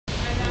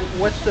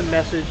what's the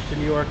message to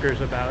New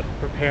Yorkers about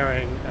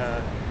preparing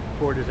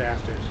for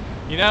disasters?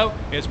 You know,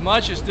 as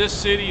much as this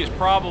city is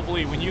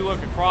probably, when you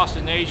look across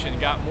the nation,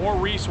 got more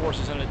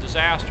resources in a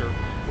disaster,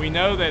 we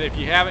know that if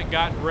you haven't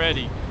gotten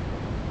ready,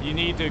 you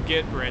need to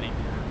get ready.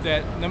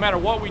 That no matter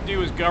what we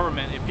do as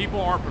government, if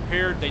people aren't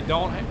prepared, they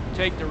don't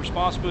take the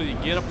responsibility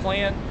to get a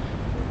plan,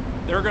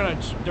 they're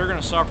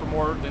gonna suffer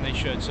more than they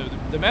should. So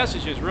the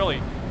message is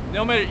really,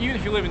 no matter, even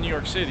if you live in New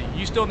York City,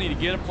 you still need to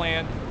get a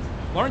plan,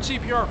 learn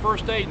CPR,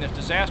 first aid, and if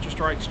disaster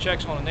strikes,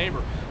 checks on a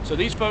neighbor. So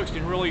these folks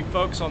can really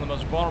focus on the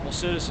most vulnerable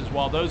citizens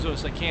while those of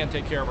us that can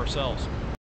take care of ourselves.